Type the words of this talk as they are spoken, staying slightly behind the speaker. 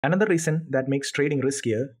Another reason that makes trading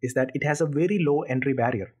riskier is that it has a very low entry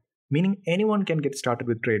barrier, meaning anyone can get started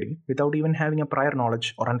with trading without even having a prior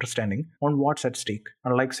knowledge or understanding on what's at stake,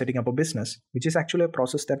 unlike setting up a business, which is actually a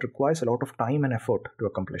process that requires a lot of time and effort to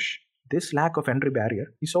accomplish. This lack of entry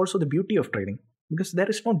barrier is also the beauty of trading, because there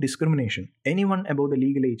is no discrimination. Anyone above the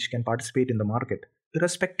legal age can participate in the market,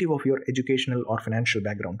 irrespective of your educational or financial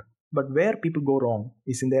background. But where people go wrong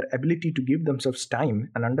is in their ability to give themselves time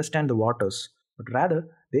and understand the waters, but rather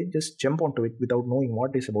they just jump onto it without knowing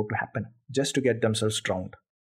what is about to happen, just to get themselves drowned.